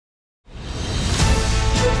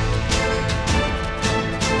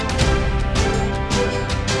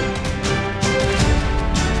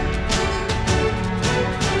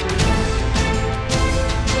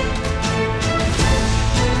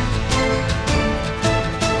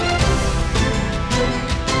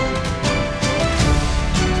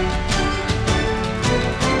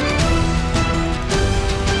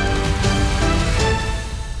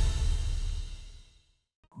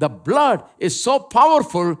blood is so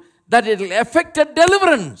powerful that it will effect a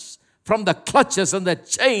deliverance from the clutches and the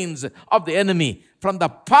chains of the enemy, from the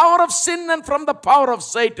power of sin and from the power of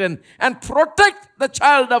Satan, and protect the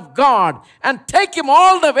child of God and take him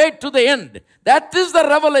all the way to the end. That is the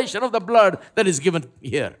revelation of the blood that is given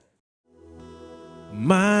here.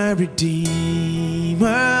 My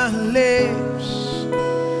Redeemer lives,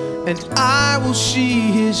 and I will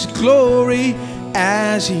see his glory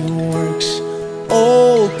as he works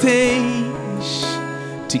all things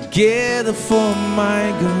together for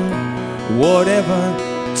my good. Whatever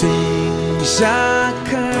things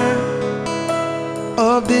occur,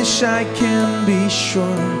 of this I can be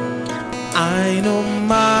sure. I know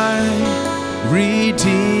my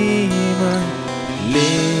Redeemer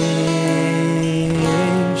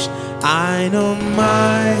lives. I know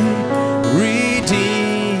my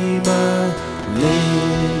Redeemer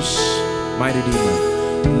lives. My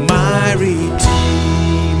Redeemer. My Redeemer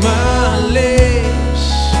lives,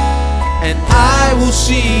 and I will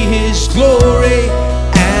see his glory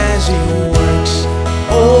as he works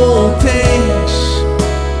all things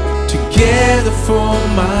together for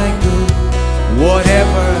my good.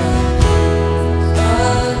 Whatever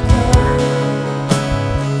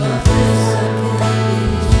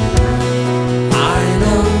I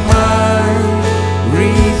know my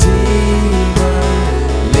Redeemer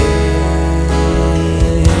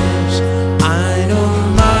lives. I know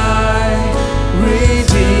my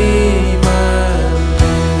Redeemer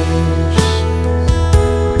lives.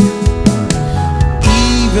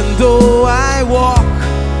 Even though I walk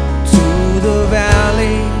through the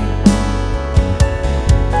valley,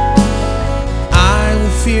 I will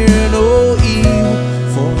fear no evil,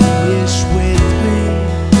 for he is with me.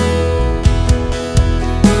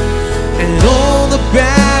 And on the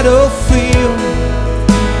battlefield,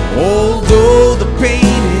 although the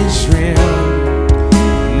pain is real,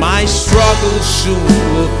 my struggle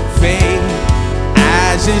soon will fade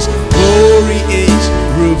as his glory is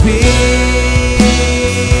revealed.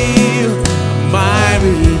 My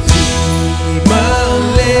Redeemer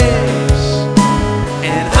lives,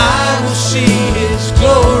 and I will see his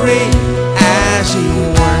glory as he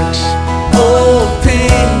works all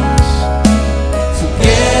things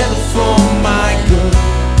together for my good.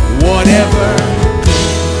 Whatever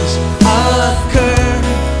things occur,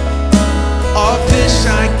 of this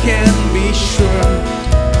I can be sure.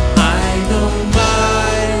 I know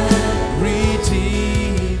my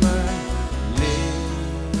Redeemer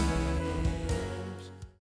lives.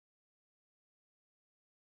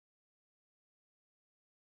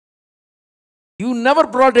 You never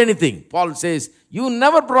brought anything. Paul says, you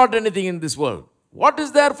never brought anything in this world. What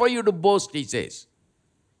is there for you to boast, he says.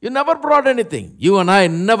 You never brought anything. You and I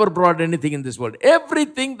never brought anything in this world.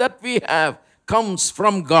 Everything that we have comes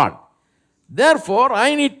from God. Therefore,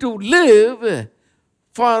 I need to live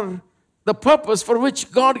for the purpose for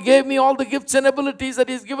which God gave me all the gifts and abilities that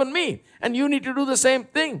he's given me. And you need to do the same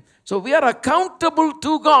thing. So we are accountable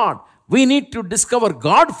to God. We need to discover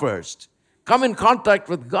God first, come in contact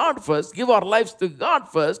with God first, give our lives to God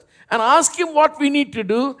first, and ask him what we need to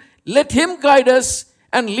do. Let him guide us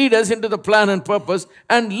and lead us into the plan and purpose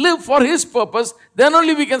and live for his purpose. Then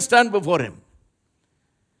only we can stand before him.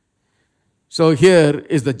 So here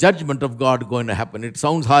is the judgment of God going to happen. It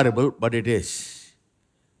sounds horrible, but it is.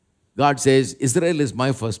 God says, Israel is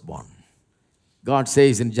my firstborn. God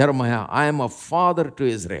says in Jeremiah, I am a father to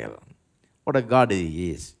Israel. What a God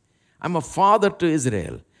he is. I'm a father to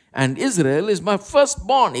Israel. And Israel is my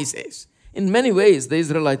firstborn, he says. In many ways, the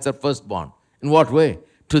Israelites are firstborn. In what way?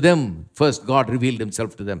 To them, first God revealed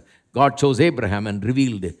himself to them. God chose Abraham and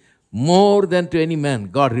revealed more than to any man.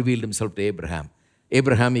 God revealed himself to Abraham.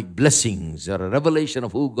 Abrahamic blessings are a revelation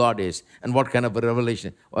of who God is and what kind of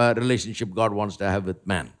a relationship God wants to have with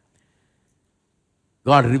man.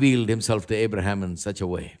 God revealed himself to Abraham in such a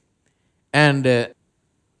way. And,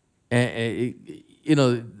 you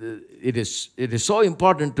know, it is so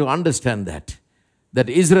important to understand that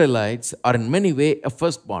Israelites are in many ways a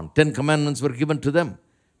firstborn. 10 commandments were given to them.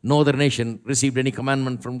 No other nation received any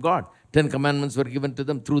commandment from God. 10 commandments were given to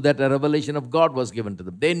them. Through that, a revelation of God was given to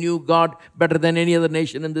them. They knew God better than any other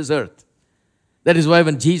nation in this earth. That is why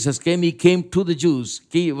when Jesus came, he came to the Jews.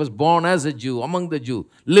 He was born as a Jew, among the Jews,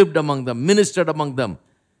 lived among them, ministered among them.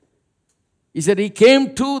 He said he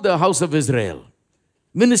came to the house of Israel,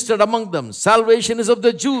 ministered among them. Salvation is of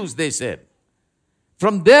the Jews, they said.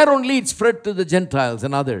 From there only it spread to the Gentiles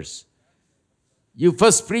and others. You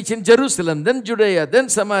first preach in Jerusalem, then Judea, then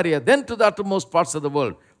Samaria, then to the uttermost parts of the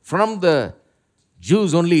world. From the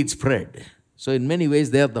Jews only it spread. So in many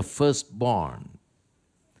ways they are the firstborn.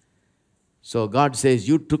 So God says,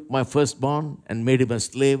 you took my firstborn and made him a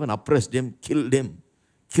slave and oppressed him, killed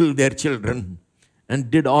their children, and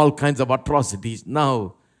did all kinds of atrocities.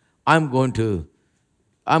 Now I'm going to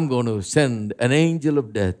send an angel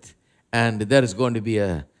of death, and there's going to be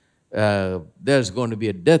a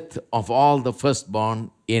death of all the firstborn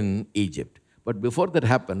in Egypt. But before that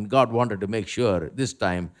happened, God wanted to make sure this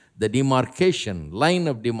time the line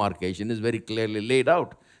of demarcation is very clearly laid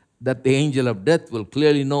out, that the angel of death will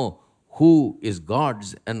clearly know who is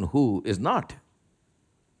God's and who is not.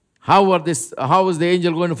 How is the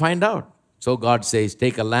angel going to find out? So God says,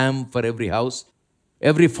 take a lamb for every house.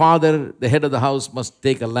 Every father, the head of the house, must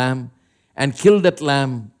take a lamb and kill that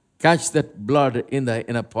lamb, catch that blood in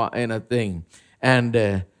a thing, and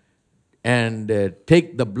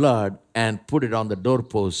take the blood and put it on the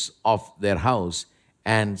doorposts of their house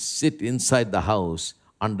and sit inside the house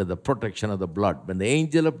under the protection of the blood. When the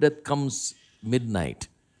angel of death comes midnight,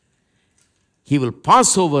 he will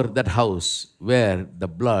pass over that house where the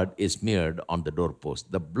blood is smeared on the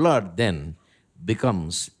doorpost. The blood then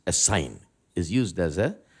becomes a sign, is used as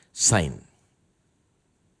a sign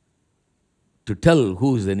to tell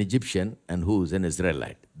who is an Egyptian and who is an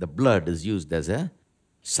Israelite. The blood is used as a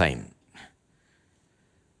sign.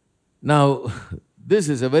 Now, this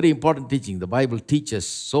is a very important teaching. The Bible teaches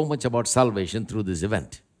so much about salvation through this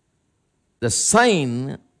event. The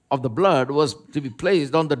sign of the blood was to be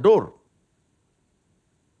placed on the door.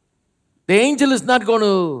 The angel is not going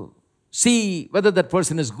to see whether that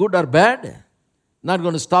person is good or bad, not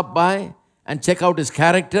going to stop by and check out his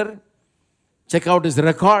character, check out his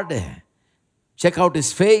record, check out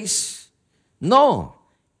his face. No,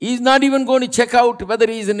 he's not even going to check out whether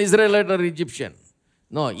he is an Israelite or Egyptian.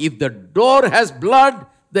 No, if the door has blood,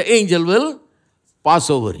 the angel will pass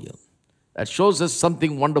over you. That shows us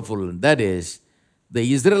something wonderful, and that is,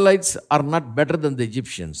 the Israelites are not better than the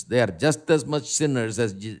Egyptians. They are just as much sinners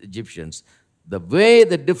as Egyptians. The way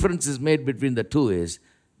the difference is made between the two is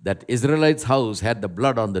that Israelites' house had the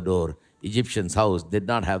blood on the door. Egyptians' house did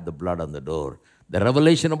not have the blood on the door. The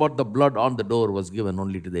revelation about the blood on the door was given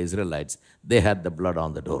only to the Israelites. They had the blood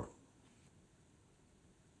on the door.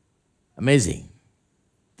 Amazing.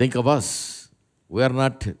 Think of us. We are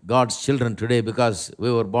not God's children today because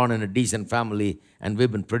we were born in a decent family and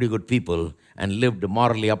we've been pretty good people and lived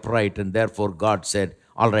morally upright, and therefore God said,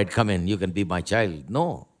 all right, come in, you can be my child.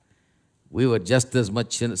 No. We were just as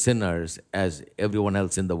much sinners as everyone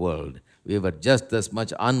else in the world. We were just as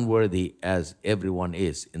much unworthy as everyone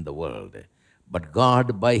is in the world. But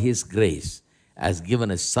God, by His grace, has given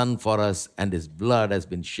His Son for us, and His blood has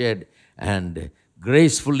been shed, and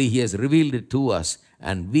gracefully He has revealed it to us,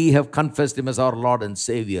 and we have confessed Him as our Lord and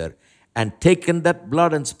Savior, and taken that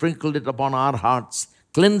blood and sprinkled it upon our hearts,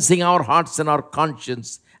 cleansing our hearts and our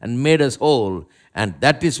conscience, and made us whole. And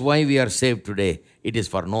that is why we are saved today. It is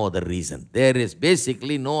for no other reason. There is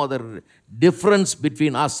basically no other difference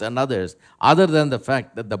between us and others other than the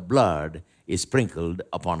fact that the blood is sprinkled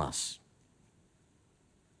upon us.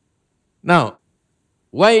 Now,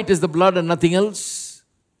 why it is the blood and nothing else?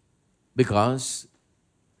 Because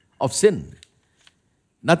of sin.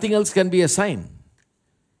 Nothing else can be a sign.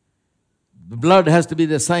 The blood has to be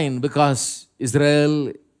the sign because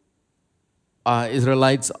Israelites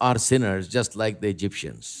are sinners just like the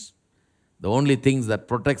Egyptians. The only thing that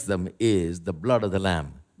protects them is the blood of the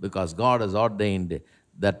Lamb, because God has ordained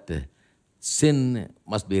that sin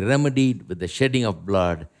must be remedied with the shedding of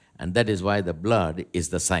blood, and that is why the blood is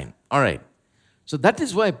the sign. All right. So that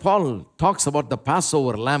is why Paul talks about the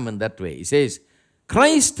Passover lamb in that way. He says,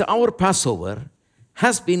 Christ, our Passover,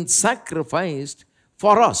 has been sacrificed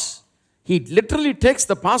for us. He literally takes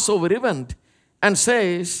the Passover event and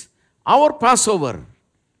says, our Passover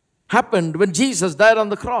happened when Jesus died on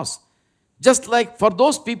the cross. Just like for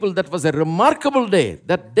those people, that was a remarkable day.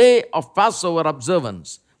 That day of Passover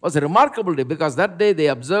observance was a remarkable day because that day they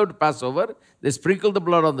observed Passover. They sprinkled the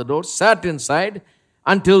blood on the door, sat inside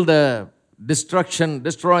until the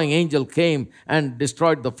destroying angel came and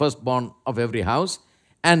destroyed the firstborn of every house.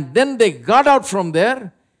 And then they got out from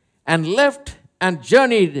there and left and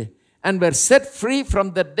journeyed and were set free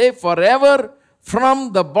from that day forever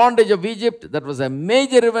from the bondage of Egypt. That was a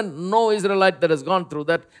major event. No Israelite that has gone through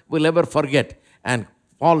that will ever forget. And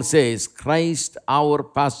Paul says, Christ, our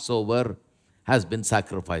Passover, has been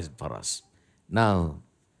sacrificed for us. Now,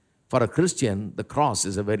 for a Christian, the cross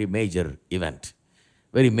is a very major event,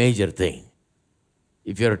 very major thing.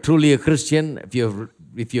 If you're truly a Christian,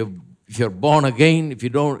 if you're born again, if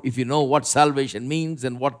you know what salvation means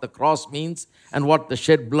and what the cross means and what the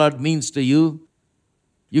shed blood means to you,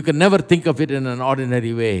 you can never think of it in an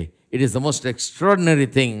ordinary way. It is the most extraordinary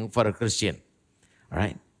thing for a Christian. All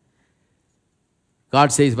right?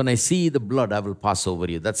 God says, when I see the blood, I will pass over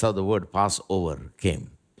you. That's how the word Passover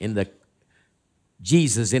came.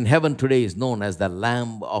 Jesus in heaven today is known as the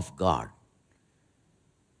Lamb of God.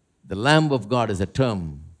 The Lamb of God is a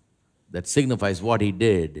term that signifies what he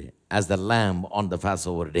did as the Lamb on the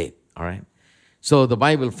Passover day. All right? So the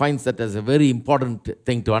Bible finds that as a very important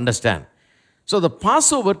thing to understand. So the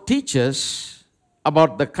Passover teaches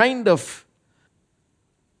about the kind of,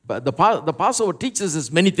 the Passover teaches us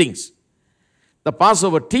many things. The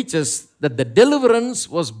Passover teaches that the deliverance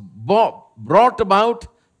was brought about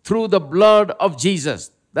through the blood of Jesus.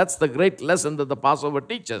 That's the great lesson that the Passover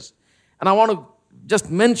teaches. And I want to just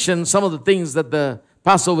mention some of the things that the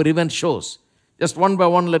Passover event shows. Just one by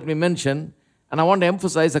one, let me mention. And I want to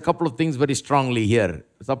emphasize a couple of things very strongly here.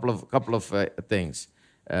 A couple of things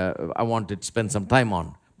I want to spend some time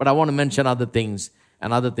on. But I want to mention other things,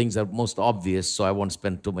 and other things are most obvious, so I won't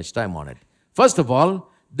spend too much time on it. First of all,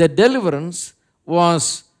 the deliverance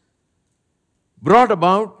was brought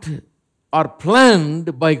about or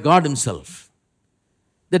planned by God himself.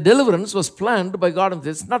 The deliverance was planned by God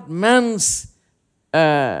himself. It's not man's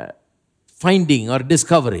finding or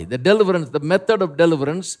discovery. The deliverance, the method of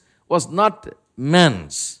deliverance was not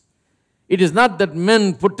man's. It is not that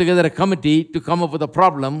men put together a committee to come up with a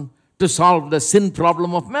problem to solve the sin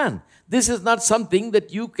problem of man. This is not something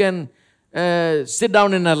that you can sit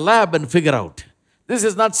down in a lab and figure out. This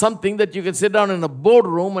is not something that you can sit down in a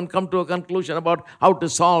boardroom and come to a conclusion about how to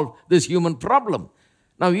solve this human problem.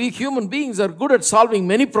 Now, we human beings are good at solving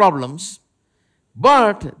many problems,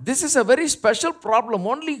 but this is a very special problem.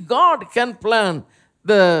 Only God can plan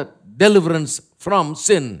the deliverance from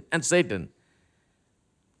sin and Satan.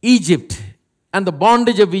 Egypt and the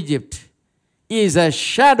bondage of Egypt is a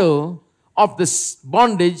shadow of the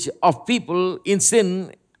bondage of people in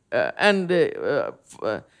sin and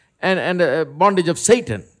bondage of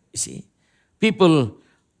Satan. You see, people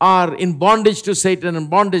are in bondage to Satan and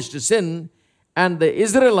bondage to sin, and the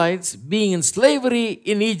Israelites being in slavery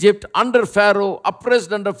in Egypt under Pharaoh,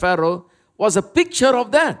 oppressed under Pharaoh, was a picture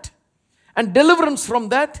of that. And deliverance from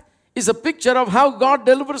that is a picture of how God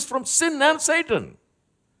delivers from sin and Satan.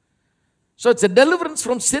 So it's a deliverance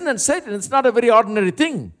from sin and Satan. It's not a very ordinary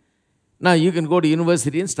thing. Now, you can go to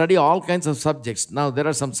university and study all kinds of subjects. Now, there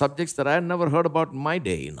are some subjects that I had never heard about in my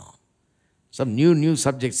day, Some new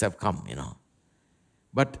subjects have come,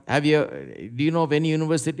 But do you know of any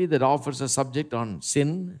university that offers a subject on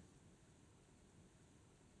sin?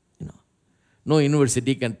 No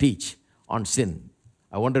university can teach on sin.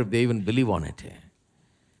 I wonder if they even believe on it.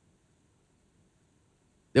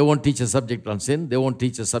 They won't teach a subject on sin. They won't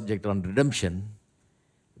teach a subject on redemption,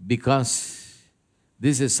 because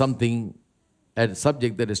this is a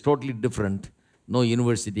subject that is totally different. No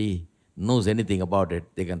university knows anything about it.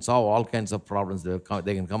 They can solve all kinds of problems.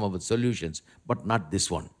 They can come up with solutions, but not this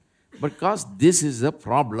one. Because this is a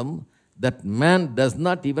problem that man does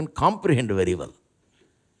not even comprehend very well.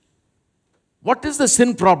 What is the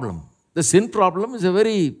sin problem? The sin problem is a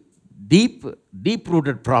very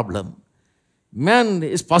deep-rooted problem. Man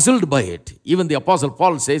is puzzled by it. Even the Apostle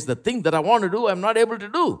Paul says, the thing that I want to do, I'm not able to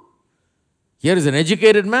do. Here is an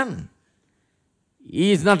educated man.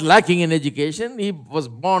 He is not lacking in education. He was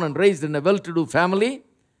born and raised in a well-to-do family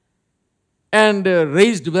and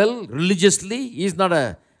raised well religiously. He is not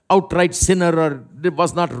an outright sinner or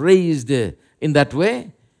was not raised in that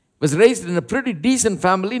way. Was raised in a pretty decent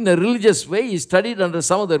family in a religious way. He studied under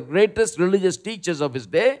some of the greatest religious teachers of his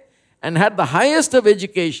day and had the highest of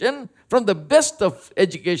education from the best of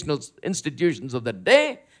educational institutions of that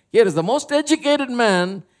day. Here is the most educated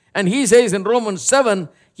man, and he says in Romans 7,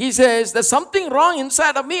 he says, there's something wrong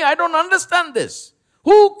inside of me. I don't understand this.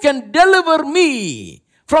 Who can deliver me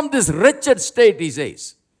from this wretched state, he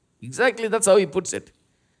says. Exactly, that's how he puts it.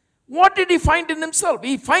 What did he find in himself?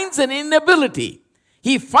 He finds an inability.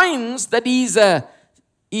 He finds that he's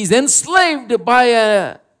enslaved by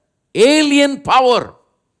an alien power.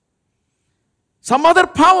 Some other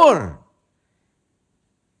power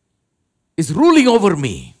is ruling over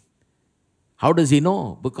me. How does he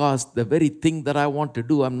know? Because the very thing that I want to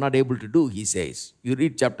do, I'm not able to do, he says. You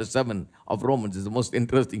read chapter 7 of Romans, it's the most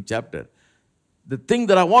interesting chapter. The thing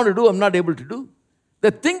that I want to do, I'm not able to do. The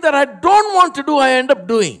thing that I don't want to do, I end up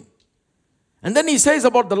doing. And then he says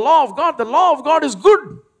about the law of God is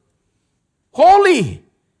good, holy.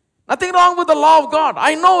 Nothing wrong with the law of God.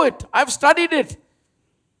 I know it. I've studied it.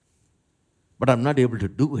 But I'm not able to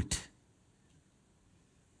do it.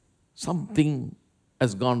 Something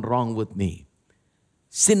has gone wrong with me.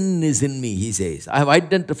 Sin is in me, he says. I have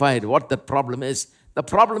identified what the problem is. The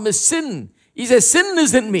problem is sin. He says, sin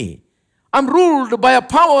is in me. I'm ruled by a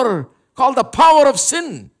power called the power of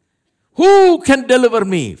sin. Who can deliver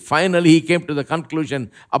me? Finally, he came to the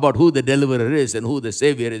conclusion about who the deliverer is and who the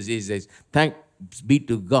Savior is. He says, thanks be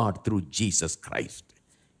to God through Jesus Christ.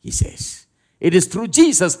 He says, it is through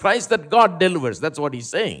Jesus Christ that God delivers. That's what he's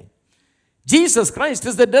saying. Jesus Christ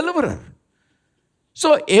is the deliverer.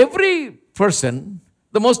 So every person,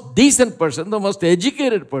 the most decent person, the most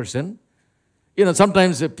educated person,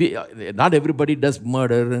 sometimes not everybody does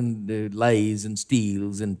murder and lies and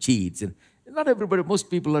steals and cheats. And not everybody, most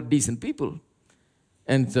people are decent people.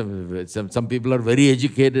 And some people are very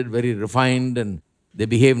educated, very refined, and they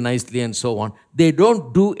behave nicely and so on. They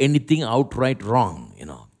don't do anything outright wrong,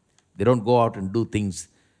 They don't go out and do things,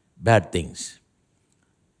 bad things.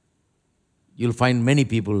 You'll find many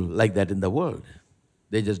people like that in the world.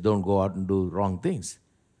 They just don't go out and do wrong things.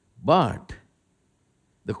 But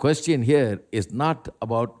the question here is not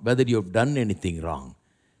about whether you've done anything wrong.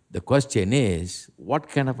 The question is, what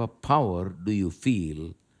kind of a power do you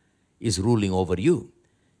feel is ruling over you?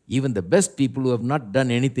 Even the best people who have not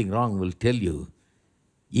done anything wrong will tell you,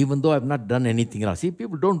 even though I've not done anything wrong. See,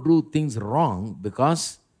 people don't do things wrong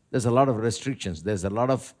because there's a lot of restrictions. There's a lot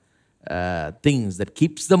of things that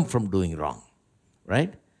keeps them from doing wrong,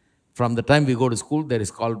 right? From the time we go to school, there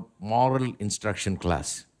is called moral instruction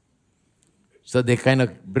class. So they kind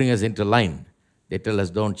of bring us into line. They tell us,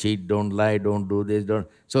 don't cheat, don't lie, don't do this, don't.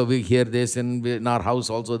 So we hear this, and in our house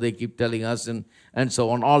also they keep telling us, and so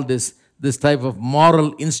on. All this type of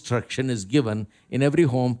moral instruction is given in every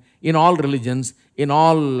home, in all religions, in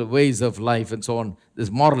all ways of life, and so on. This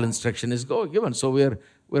moral instruction is given. So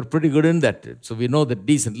we're pretty good in that. So we know that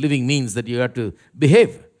decent living means that you have to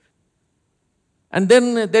behave. And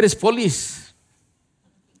then there is police.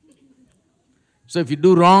 So if you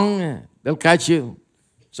do wrong, they'll catch you.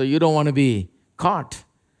 So you don't want to be caught.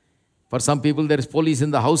 For some people, there is police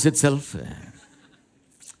in the house itself.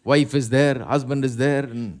 Wife is there, husband is there,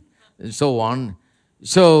 and so on.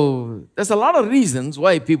 So there's a lot of reasons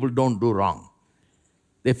why people don't do wrong.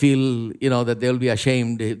 They feel, that they'll be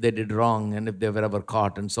ashamed if they did wrong and if they were ever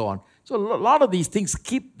caught and so on. So a lot of these things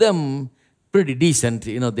keep them pretty decent.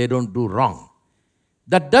 They don't do wrong.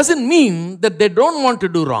 That doesn't mean that they don't want to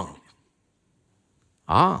do wrong.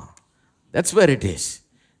 That's where it is.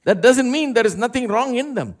 That doesn't mean there is nothing wrong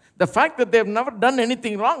in them. The fact that they have never done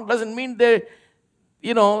anything wrong doesn't mean they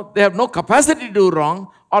have no capacity to do wrong,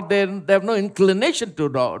 or they have no inclination to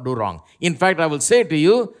do wrong. In fact, I will say to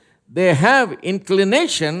you, they have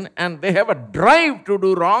inclination and they have a drive to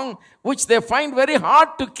do wrong, which they find very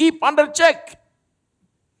hard to keep under check.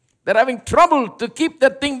 They're having trouble to keep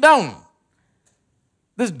that thing down.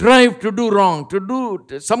 This drive to do wrong, to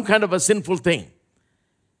do some kind of a sinful thing.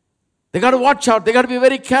 They got to watch out. They got to be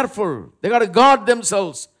very careful. They got to guard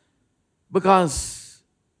themselves because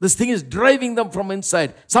this thing is driving them from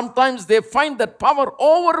inside. Sometimes they find that power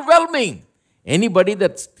overwhelming. Anybody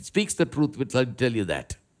that speaks the truth will tell you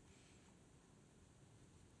that.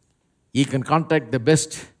 You can contact the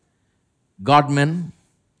best godmen.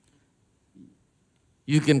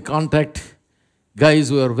 You can contact guys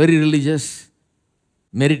who are very religious,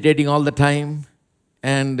 meditating all the time,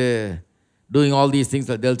 and doing all these things.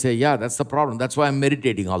 They'll say, yeah, that's the problem. That's why I'm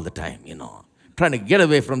meditating all the time, trying to get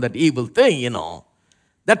away from that evil thing,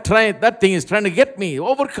 That thing is trying to get me,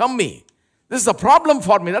 overcome me. This is a problem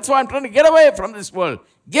for me. That's why I'm trying to get away from this world.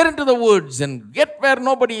 Get into the woods and get where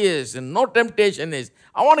nobody is and no temptation is.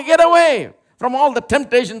 I want to get away from all the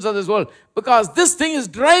temptations of this world because this thing is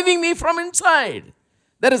driving me from inside.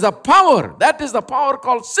 There is a power. That is the power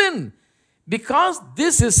called sin. Because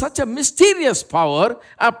this is such a mysterious power,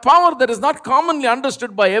 a power that is not commonly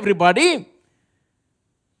understood by everybody,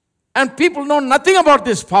 and people know nothing about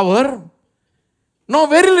this power, know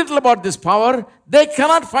very little about this power, they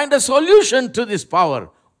cannot find a solution to this power.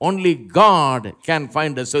 Only God can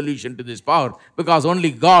find a solution to this power because only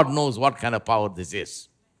God knows what kind of power this is.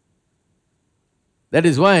 That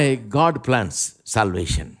is why God plans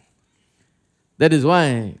salvation. That is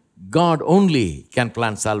why God only can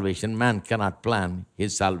plan salvation. Man cannot plan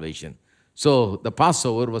his salvation. So the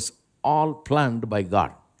Passover was all planned by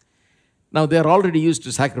God. Now they are already used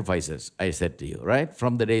to sacrifices, I said to you, right?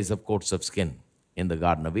 From the days of coats of skin in the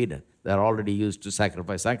Garden of Eden. They are already used to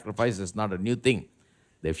sacrifice. Sacrifice is not a new thing.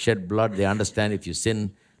 They've shed blood. They understand if you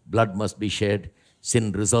sin, blood must be shed.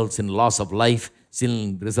 Sin results in loss of life.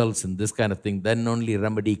 Sin results in this kind of thing. Then only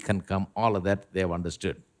remedy can come. All of that they have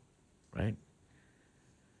understood, right?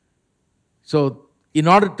 So in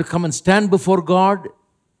order to come and stand before God,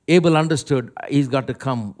 Abel understood he's got to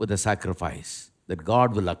come with a sacrifice that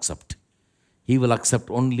God will accept. He will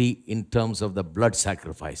accept only in terms of the blood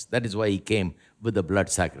sacrifice. That is why he came with the blood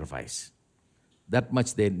sacrifice. That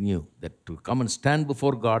much they knew, that to come and stand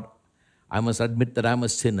before God I must admit that I'm a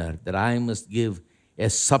sinner, that I must give a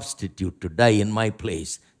substitute to die in my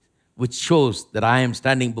place, which shows that I am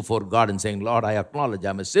standing before God and saying, Lord, I acknowledge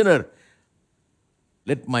I'm a sinner.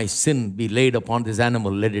 Let my sin be laid upon this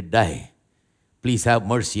animal, let it die. Please have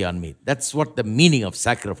mercy on me. That's what the meaning of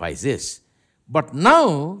sacrifice is. But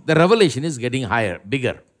now the revelation is getting higher,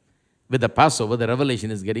 bigger. With the Passover, the revelation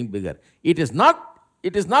is getting bigger. It is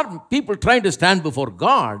not people trying to stand before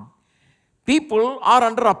God. People are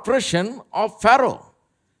under oppression of Pharaoh.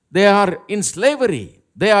 They are in slavery.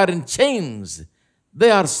 They are in chains. They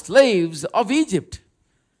are slaves of Egypt.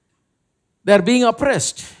 They are being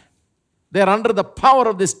oppressed. They are under the power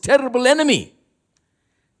of this terrible enemy.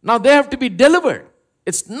 Now they have to be delivered.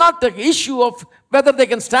 It's not the issue of whether they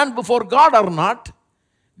can stand before God or not.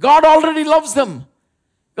 God already loves them.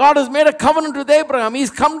 God has made a covenant with Abraham. He's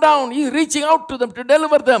come down. He's reaching out to them to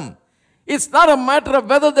deliver them. It's not a matter of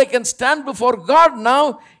whether they can stand before God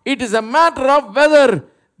now. It is a matter of whether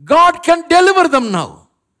God can deliver them now.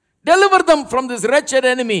 Deliver them from this wretched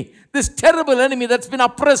enemy, this terrible enemy that's been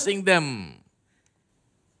oppressing them,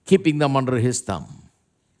 keeping them under his thumb.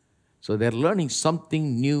 So they're learning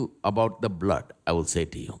something new about the blood, I will say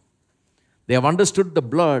to you. They have understood the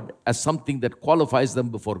blood as something that qualifies them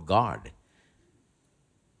before God.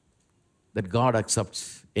 That God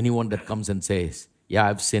accepts anyone that comes and says, yeah,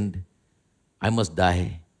 I've sinned, I must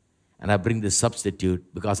die, and I bring this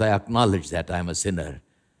substitute because I acknowledge that I'm a sinner.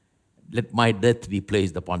 Let my death be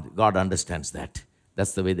placed upon. God understands that.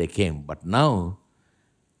 That's the way they came. But now,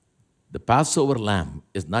 the Passover lamb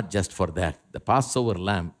is not just for that. The Passover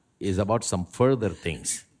lamb is about some further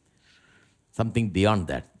things, something beyond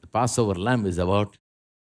that. The Passover lamb is about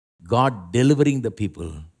God delivering the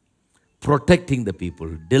people, protecting the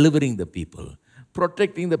people, delivering the people,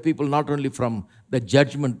 protecting the people not only from the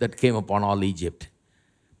judgment that came upon all Egypt,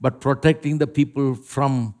 but protecting the people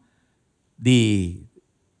from the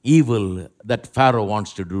evil that Pharaoh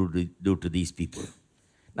wants to do to these people.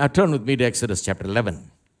 Now turn with me to Exodus chapter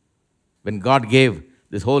 11. When God gave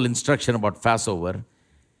this whole instruction about Passover,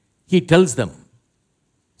 He tells them,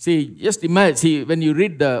 just imagine, when you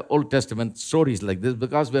read the Old Testament stories like this,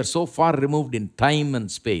 because we are so far removed in time and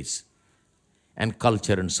space and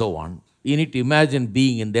culture and so on, you need to imagine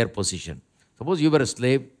being in their position. Suppose you were a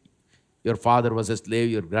slave, your father was a slave,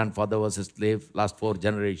 your grandfather was a slave, last 4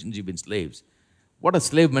 generations you've been slaves. What a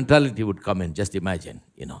slave mentality would come in, just imagine,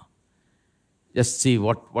 Just see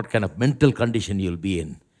what kind of mental condition you'll be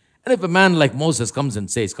in. And if a man like Moses comes and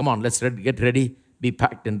says, come on, let's get ready, be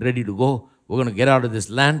packed and ready to go, we're going to get out of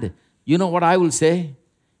this land. You know what I will say?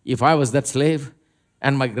 If I was that slave,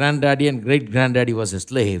 and my granddaddy and great-granddaddy was a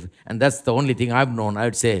slave, and that's the only thing I've known, I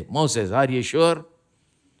would say, Moses, are you sure?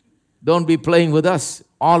 Don't be playing with us.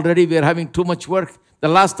 Already we are having too much work. The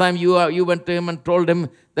last time you went to him and told him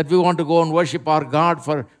that we want to go and worship our God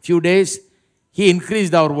for a few days, he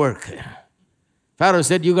increased our work. Pharaoh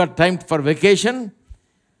said, you got time for vacation?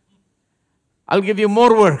 I'll give you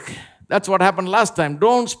more work. That's what happened last time.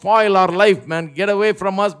 Don't spoil our life, man. Get away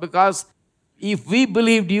from us, because if we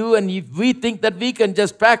believed you and if we think that we can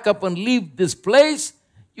just pack up and leave this place,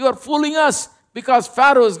 you are fooling us, because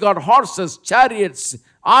Pharaoh's got horses, chariots,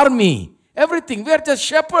 army, everything. We are just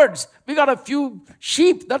shepherds. We got a few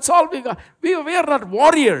sheep. That's all we got. We are not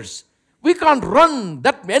warriors. We can't run.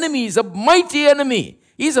 That enemy is a mighty enemy.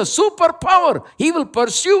 He's a superpower. He will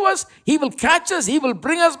pursue us. He will catch us. He will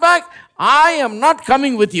bring us back. I am not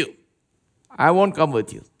coming with you. I won't come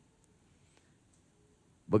with you.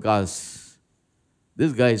 Because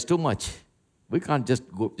this guy is too much. We can't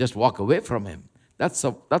just walk away from him. That's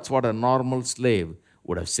what a normal slave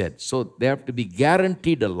would have said. So they have to be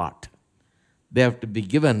guaranteed a lot. They have to be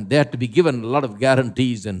given a lot of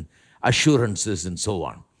guarantees and assurances and so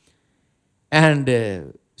on.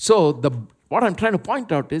 And what I'm trying to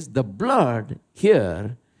point out is the blood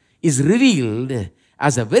here is revealed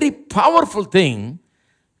as a very powerful thing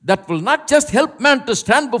that will not just help man to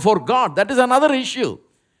stand before God. That is another issue.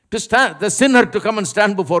 The sinner to come and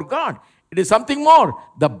stand before God. It is something more.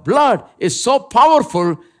 The blood is so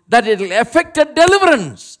powerful that it will effect a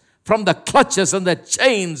deliverance from the clutches and the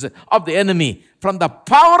chains of the enemy, from the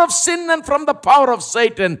power of sin and from the power of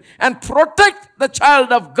Satan, and protect the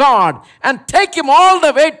child of God and take him all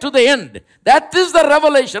the way to the end. That is the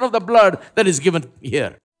revelation of the blood that is given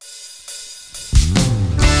here.